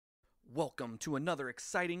Welcome to another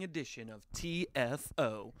exciting edition of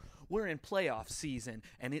TFO. We're in playoff season,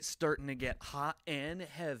 and it's starting to get hot and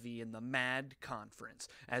heavy in the Mad Conference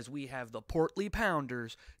as we have the Portly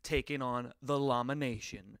Pounders taking on the Llama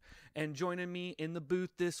Nation. And joining me in the booth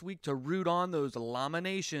this week to root on those Llama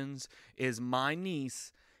Nations is my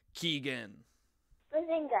niece, Keegan.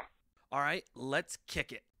 Bazinga. All right, let's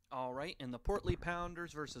kick it. All right, in the Portly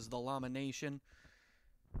Pounders versus the Llama Nation.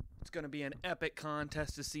 It's going to be an epic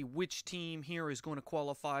contest to see which team here is going to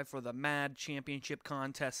qualify for the Mad Championship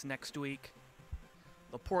contest next week.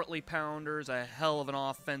 The Portly Pounders, a hell of an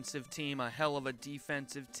offensive team, a hell of a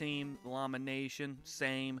defensive team. Llama Nation,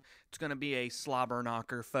 same. It's going to be a slobber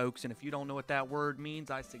knocker, folks. And if you don't know what that word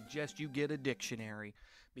means, I suggest you get a dictionary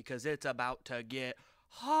because it's about to get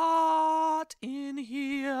hot in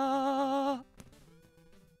here.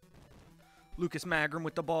 Lucas Magrum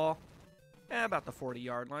with the ball. About the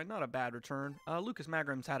 40-yard line. Not a bad return. Lucas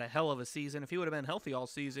Magrum's had a hell of a season. If he would have been healthy all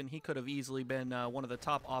season, he could have easily been one of the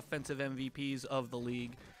top offensive MVPs of the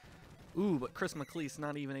league. Ooh, but Chris McLeese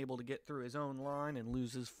not even able to get through his own line and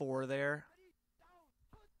loses 4 there.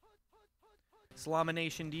 Llama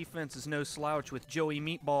Nation defense is no slouch with Joey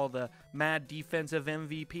Meatball, the Mad defensive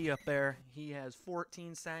MVP up there. He has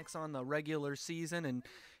 14 sacks on the regular season, and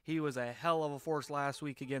he was a hell of a force last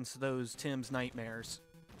week against those Tim's Nightmares.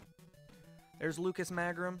 There's Lucas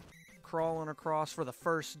Magrum crawling across for the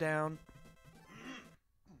first down.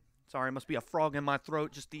 Sorry, must be a frog in my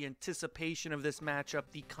throat. Just the anticipation of this matchup,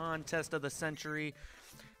 the contest of the century.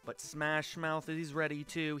 But Smash Mouth, he's ready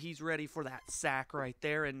too. He's ready for that sack right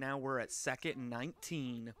there. And now we're at 2nd and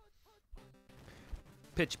 19.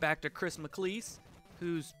 Pitch back to Chris McLeese,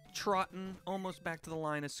 who's trotting almost back to the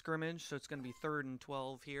line of scrimmage. So it's going to be 3rd and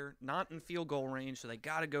 12 here. Not in field goal range, so they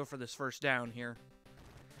got to go for this first down here.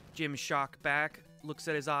 Jim Shock back, looks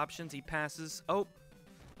at his options, he passes, but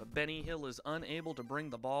Benny Hill is unable to bring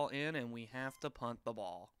the ball in, and we have to punt the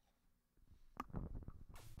ball.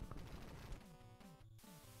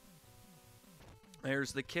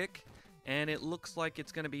 There's the kick, and it looks like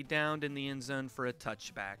it's going to be downed in the end zone for a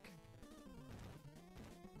touchback.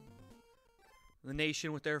 The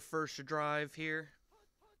Nation with their first drive here.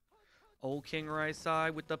 Old King Rice Eye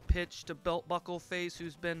with the pitch to Belt Buckle Face,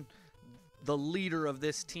 who's been the leader of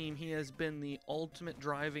this team. He has been the ultimate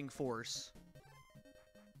driving force.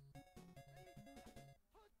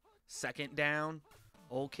 2nd down.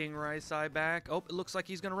 Old King Rice Eye back. It looks like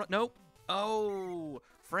he's going to run. Nope.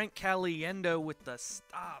 Frank Caliendo with the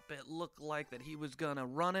stop. It looked like that he was going to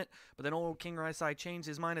run it, but then Old King Rice Eye changed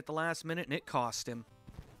his mind at the last minute, and it cost him.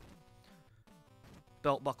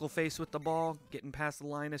 Belt Buckle Face with the ball, getting past the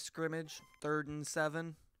line of scrimmage. 3rd and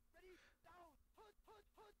 7.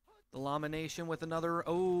 The Llama Nation with another,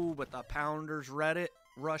 but the Pounders read it,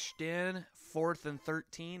 rushed in, 4th and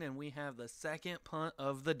 13, and we have the second punt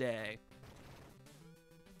of the day.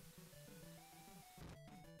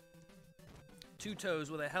 Two Toes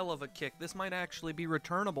with a hell of a kick. This might actually be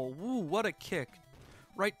returnable. Woo, what a kick.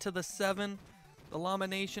 Right to the 7. The Llama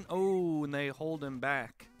Nation, and they hold him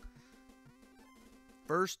back.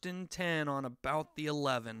 1st and 10 on about the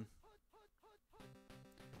 11.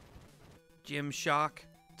 Jim Shock.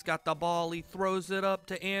 He's got the ball. He throws it up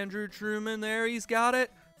to Andrew Truman. There, he's got it.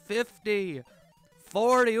 50,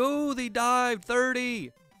 40. They dived.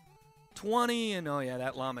 30, 20. And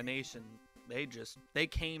that Llama Nation, they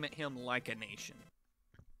came at him like a nation.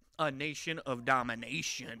 A nation of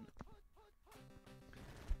domination.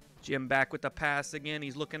 Jim back with the pass again.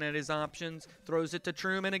 He's looking at his options. Throws it to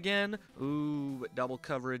Truman again. But double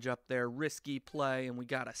coverage up there. Risky play. And we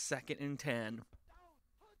got a 2nd and 10.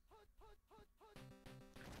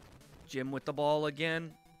 Jim with the ball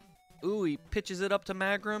again. He pitches it up to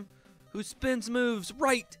Magrum, who spins moves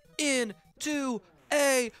right into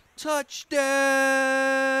a touchdown!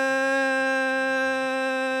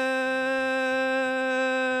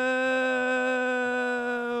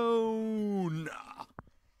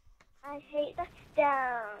 I hate that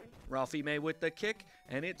down. Ralphie May with the kick,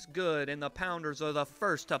 and it's good, and the Pounders are the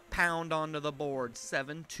first to pound onto the board,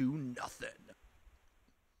 7-0.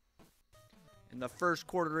 And the first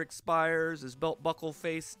quarter expires as Belt Buckle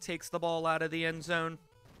Face takes the ball out of the end zone.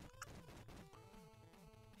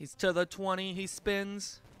 He's to the 20, he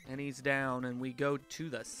spins, and he's down. And we go to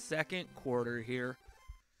the second quarter here.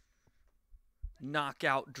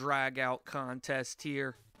 Knockout, drag-out contest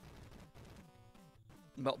here.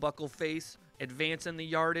 Belt Buckle Face advancing the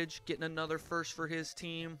yardage, getting another first for his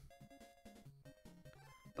team.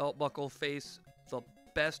 Belt Buckle Face, the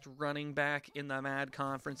best running back in the Mad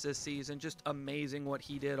Conference this season. Just amazing what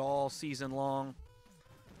he did all season long.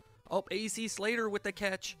 AC Slater with the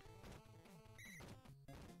catch.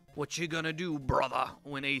 What you gonna do, brother,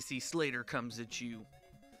 when AC Slater comes at you?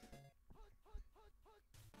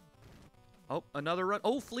 Oh, another run.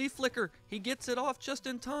 Oh, flea flicker. He gets it off just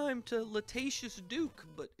in time to Latacious Duke,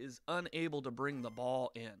 but is unable to bring the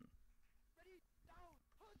ball in.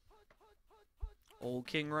 Old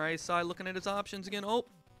King Rice side looking at his options again. Oh,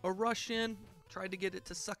 a rush in. Tried to get it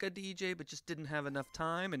to Sucka DJ, but just didn't have enough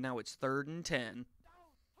time, and now it's 3rd and 10.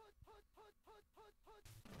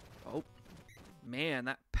 Oh, man,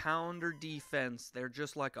 that Pounder defense, they're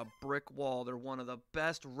just like a brick wall. They're one of the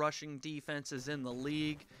best rushing defenses in the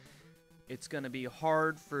league. It's going to be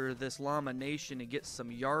hard for this Llama Nation to get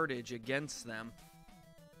some yardage against them.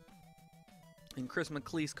 And Chris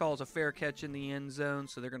McLeese calls a fair catch in the end zone,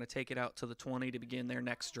 so they're going to take it out to the 20 to begin their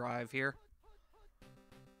next drive here.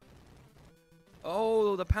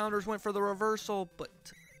 Oh, the Pounders went for the reversal, but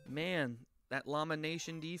man, that Llama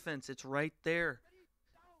Nation defense, it's right there.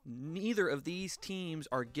 Neither of these teams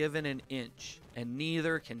are given an inch, and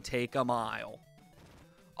neither can take a mile.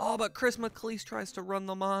 Oh, but Chris McLeese tries to run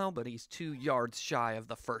the mile, but he's 2 yards shy of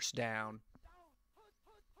the first down.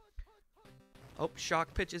 Oh,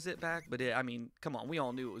 Shock pitches it back, but I mean, come on, we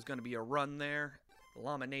all knew it was going to be a run there. The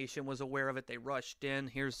Llama Nation was aware of it. They rushed in.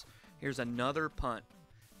 Here's another punt.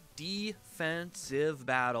 Defensive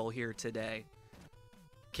battle here today.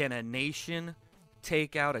 Can a nation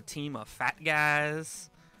take out a team of fat guys,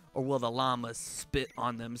 or will the Llamas spit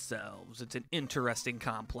on themselves? It's an interesting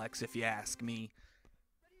complex, if you ask me.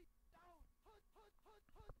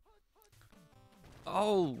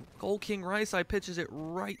 Oh, Gold King Rice pitches it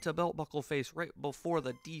right to Belt Buckle Face right before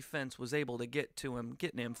the defense was able to get to him,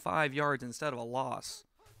 getting him 5 yards instead of a loss.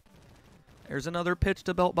 There's another pitch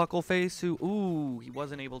to Belt Buckle Face who, he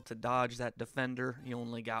wasn't able to dodge that defender. He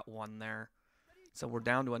only got 1 there. So we're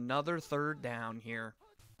down to another 3rd down here.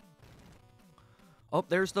 Oh,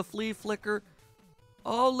 there's the flea flicker.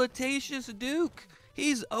 Oh, Latacious Duke.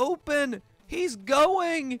 He's open. He's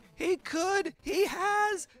going. He could. He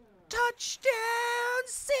has. Touchdown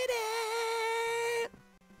City!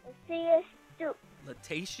 Latacious Duke.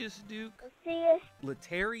 Latacious Duke? Latacious.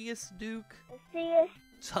 Latarius Duke? Latacious.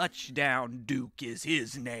 Touchdown Duke is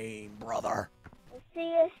his name, brother.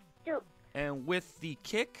 Latacious Duke. And with the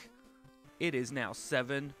kick, it is now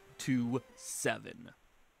 7-7.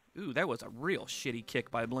 Ooh, that was a real shitty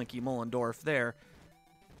kick by Blinky Mullendorf there.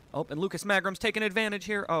 Oh, and Lucas Magrum's taking advantage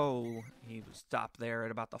here. Oh, he was stopped there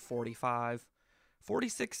at about the 45.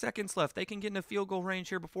 46 seconds left. They can get in a field goal range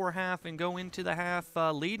here before half and go into the half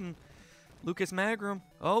leading. Lucas Magrum.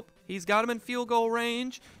 Oh, he's got him in field goal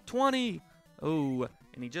range. 20. Oh,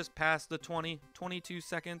 and he just passed the 20. 22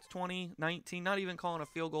 seconds. 20, 19. Not even calling a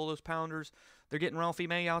field goal, those Pounders. They're getting Ralphie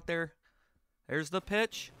May out there. There's the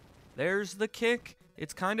pitch. There's the kick.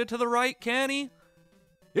 It's kind of to the right. Can he?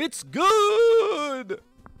 It's good!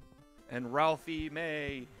 And Ralphie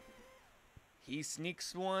May, he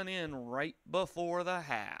sneaks one in right before the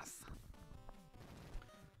half.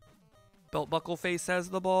 Belt Buckle Face has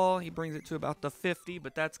the ball. He brings it to about the 50,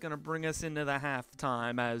 but that's going to bring us into the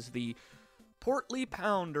halftime as the Portly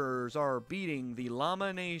Pounders are beating the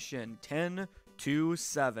Llama Nation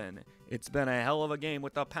 10-7. It's been a hell of a game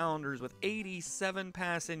with the Pounders with 87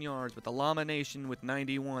 passing yards, with the Llama Nation with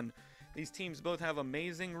 91. These teams both have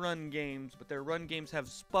amazing run games, but their run games have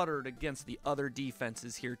sputtered against the other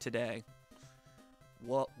defenses here today.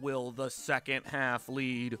 What will the second half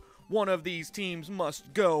lead? One of these teams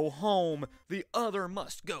must go home. The other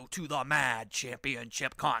must go to the Mad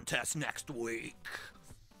Championship contest next week.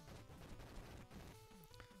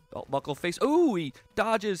 Belt Buckle Face. Ooh, he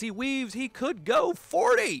dodges, he weaves, he could go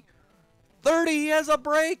 40. 30, he has a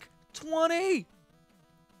break. 20.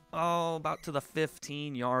 Oh, about to the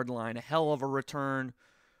 15-yard line. A hell of a return.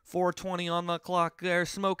 4:20 on the clock there.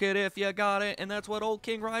 Smoke it if you got it. And that's what old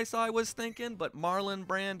King Rice was thinking. But Marlon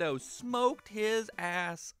Brando smoked his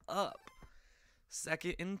ass up.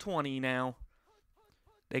 2nd and 20 now.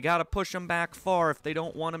 They got to push him back far if they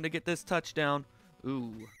don't want him to get this touchdown.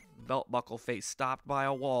 Ooh, Belt Buckle Face stopped by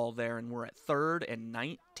a wall there. And we're at 3rd and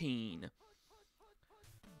 19.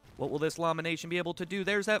 What will this Llama Nation be able to do?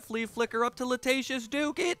 There's that flea flicker up to Latacious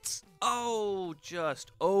Duke. It's,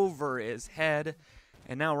 just over his head.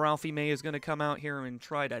 And now Ralphie May is going to come out here and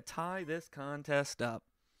try to tie this contest up.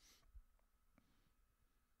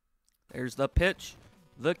 There's the pitch,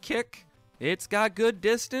 the kick. It's got good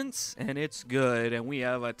distance, and it's good. And we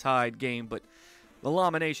have a tied game, but the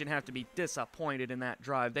Llama Nation have to be disappointed in that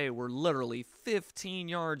drive. They were literally 15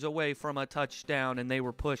 yards away from a touchdown, and they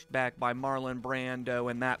were pushed back by Marlon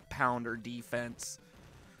Brando and that Pounder defense.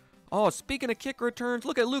 Oh, speaking of kick returns,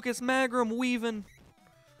 look at Lucas Magrum weaving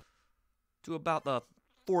to about the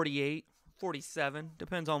 48, 47.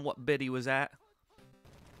 Depends on what bid he was at.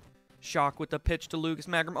 Shock with the pitch to Lucas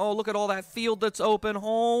Magrum. Oh, look at all that field that's open.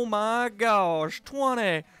 Oh, my gosh.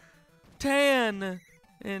 20. 10.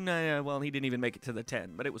 And, well, he didn't even make it to the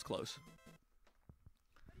 10, but it was close.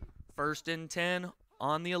 First and 10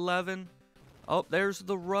 on the 11. Oh, there's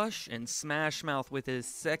the rush, and Smash Mouth with his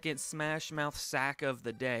second Smash Mouth sack of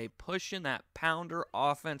the day, pushing that Pounder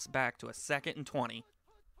offense back to a 2nd and 20.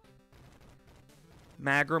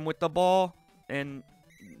 Magrum with the ball, and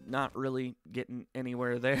not really getting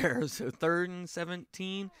anywhere there. So 3rd and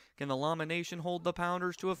 17. Can the Llama Nation hold the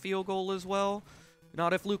Pounders to a field goal as well?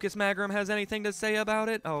 Not if Lucas Magrum has anything to say about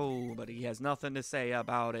it. Oh, but he has nothing to say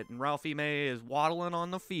about it. And Ralphie May is waddling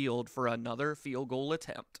on the field for another field goal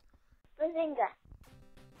attempt. Bazinga.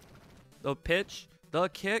 The pitch, the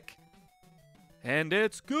kick, and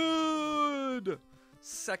it's good!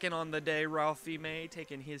 Second on the day, Ralphie May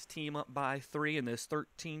taking his team up by 3 in this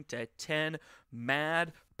 13-10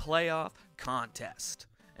 mad playoff contest.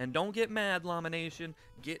 And don't get mad, Llama Nation.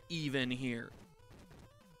 Get even here.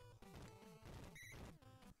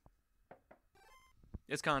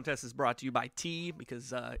 This contest is brought to you by Tea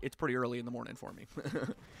because it's pretty early in the morning for me.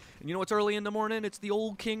 And you know what's early in the morning? It's the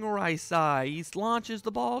old King Rice Eye. He launches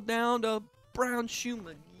the ball down to Brown Shoe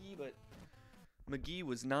McGee, but McGee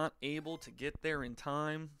was not able to get there in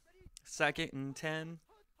time. 2nd and 10.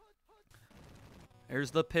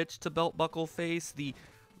 There's the pitch to Belt Buckle Face, the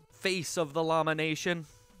face of the Llama Nation.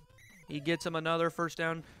 He gets him another first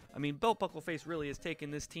down. I mean, Belt Buckle Face really has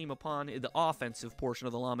taken this team upon the offensive portion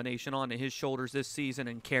of the Llama Nation onto his shoulders this season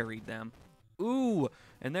and carried them. Ooh,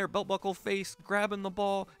 and there Belt Buckle Face grabbing the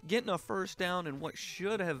ball, getting a first down, and what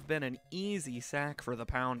should have been an easy sack for the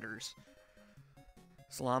Pounders.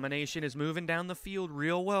 This Llama Nation is moving down the field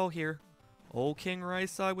real well here. Old King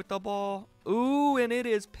Rice Side with the ball. Ooh, and it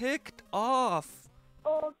is picked off.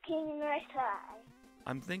 Old King Rice Eye.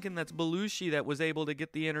 I'm thinking that's Belushi that was able to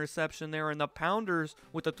get the interception there, and the Pounders,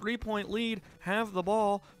 with a 3-point lead, have the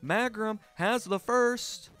ball. Magrum has the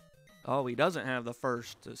first. Oh, he doesn't have the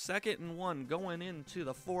first. So 2nd and 1 going into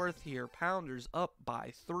the 4th here. Pounders up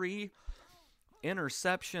by 3.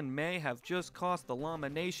 Interception may have just cost the Llama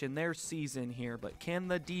Nation their season here, but can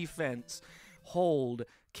the defense hold?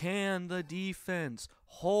 Can the defense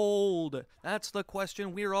hold? That's the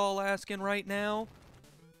question we're all asking right now.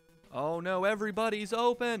 Oh no, everybody's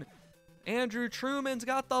open. Andrew Truman's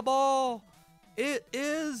got the ball. It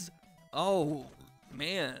is. Oh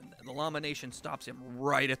man, the Llama Nation stops him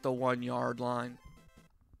right at the 1-yard line.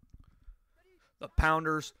 The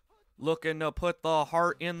Pounders looking to put the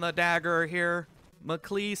heart in the dagger here.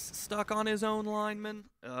 McLeese stuck on his own lineman.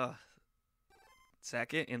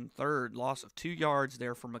 2nd and 3rd, loss of 2 yards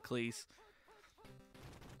there for McLeese.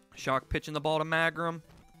 Shock pitching the ball to Magrum.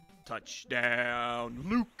 Touchdown,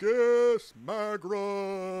 Lucas Magrum.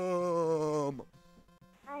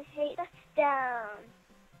 I say touchdown.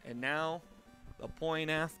 And now, the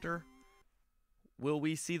point after. Will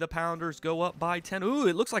we see the Pounders go up by 10? Ooh,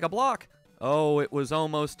 it looks like a block. Oh, it was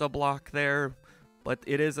almost a block there. But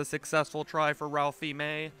it is a successful try for Ralphie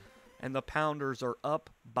May. And the Pounders are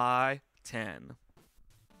up by 10.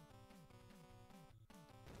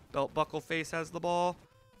 Belt Buckle Face has the ball.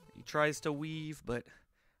 He tries to weave, but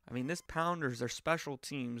I mean, this Pounders, their special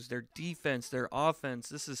teams, their defense, their offense,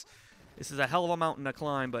 this is a hell of a mountain to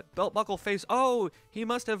climb. But Belt Buckle Face, oh, he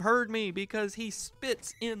must have heard me because he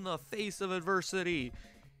spits in the face of adversity.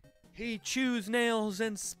 He chews nails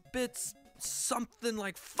and spits something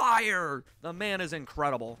like fire. The man is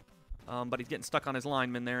incredible. But he's getting stuck on his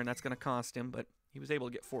lineman there, and that's going to cost him. But he was able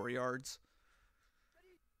to get 4 yards.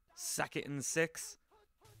 2nd and 6.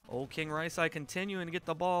 Old King Rice Eye continuing to get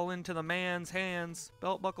the ball into the man's hands.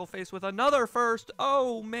 Belt Buckle Face with another first.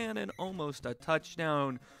 Oh, man, and almost a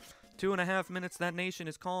touchdown. 2.5 minutes, that nation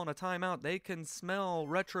is calling a timeout. They can smell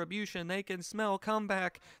retribution. They can smell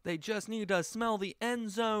comeback. They just need to smell the end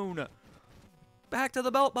zone. Back to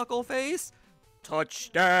the Belt Buckle Face.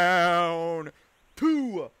 Touchdown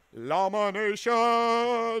to Llama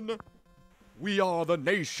Nation. We are the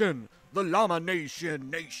nation. The Llama Nation,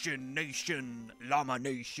 nation, Llama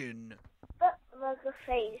Nation. Buckle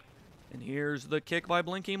Face. And here's the kick by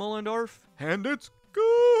Blinky Mullendorf. And it's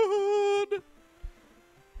good.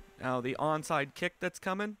 Now the onside kick that's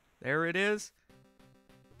coming. There it is.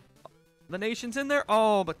 The nation's in there.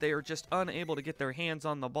 Oh, but they are just unable to get their hands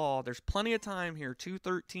on the ball. There's plenty of time here.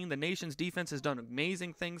 2:13. The nation's defense has done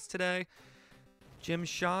amazing things today. Jim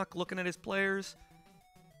Shock looking at his players.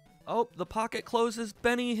 Oh, the pocket closes.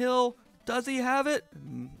 Benny Hill, does he have it?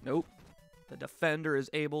 Nope. The defender is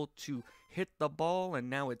able to hit the ball,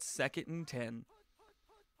 and now it's 2nd and 10.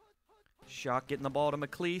 Shock getting the ball to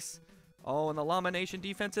McLeese. Oh, and the Llama Nation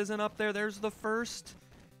defense isn't up there. There's the first.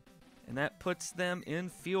 And that puts them in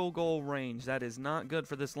field goal range. That is not good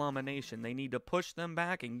for this Llama Nation. They need to push them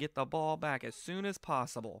back and get the ball back as soon as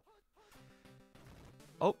possible.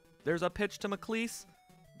 Oh, there's a pitch to McLeese.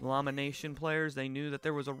 Llama Nation players, they knew that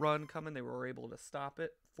there was a run coming. They were able to stop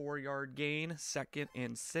it. 4-yard gain, 2nd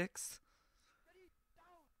and 6.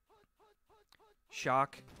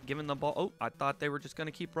 Shock giving the ball. Oh, I thought they were just going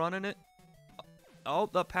to keep running it. Oh,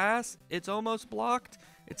 the pass. It's almost blocked.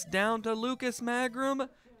 It's down to Lucas Magrum.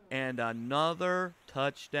 And another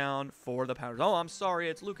touchdown for the Pounders. Oh, I'm sorry.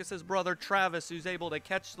 It's Lucas's brother, Travis, who's able to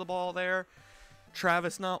catch the ball there.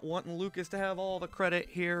 Travis not wanting Lucas to have all the credit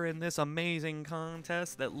here in this amazing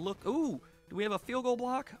contest that look. Ooh, do we have a field goal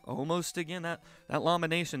block? Almost again. That Llama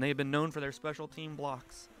Nation, they've been known for their special team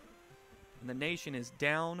blocks. And the Nation is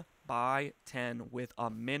down by 10 with a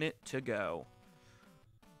minute to go.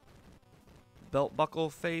 Belt buckle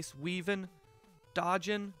face weaving,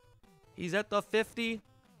 dodging. He's at the 50.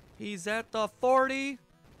 He's at the 40.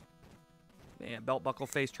 Man, belt buckle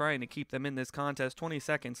face trying to keep them in this contest. 20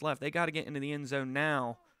 seconds left. They got to get into the end zone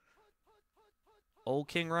now. Old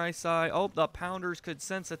King Rice Eye. Oh, the Pounders could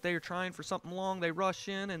sense that they're trying for something long. They rush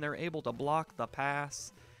in and they're able to block the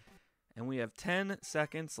pass. And we have 10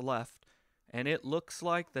 seconds left. And it looks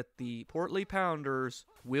like that the Portly Pounders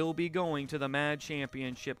will be going to the MAD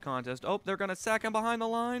Championship contest. Oh, they're going to sack him behind the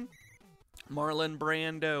line. Marlon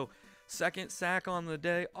Brando. 2nd sack on the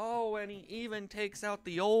day. Oh, and he even takes out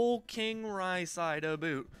the Old King Rice Eye to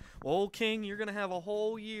boot. Old King, you're going to have a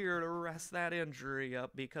whole year to rest that injury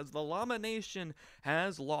up because the Llama Nation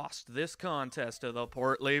has lost this contest to the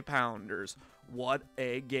Portly Pounders. What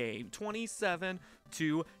a game.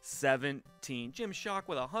 27-17. Jim Shock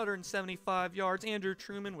with 175 yards. Andrew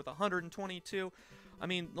Truman with 122. I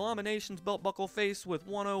mean, Llama Nation's belt buckle face with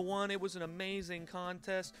 101. It was an amazing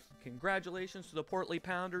contest. Congratulations to the Portly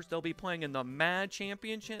Pounders. They'll be playing in the MAD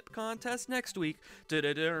Championship contest next week to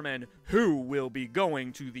determine who will be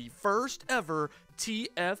going to the first ever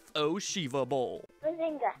TFO Shiva Bowl.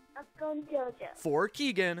 Bazinga, Uncle Jojo. For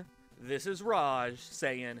Keegan, this is Raj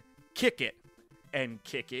saying, kick it, and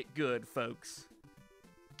kick it good, folks.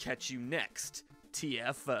 Catch you next,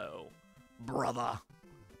 TFO. Brother.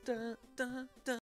 Dun, dun, dun.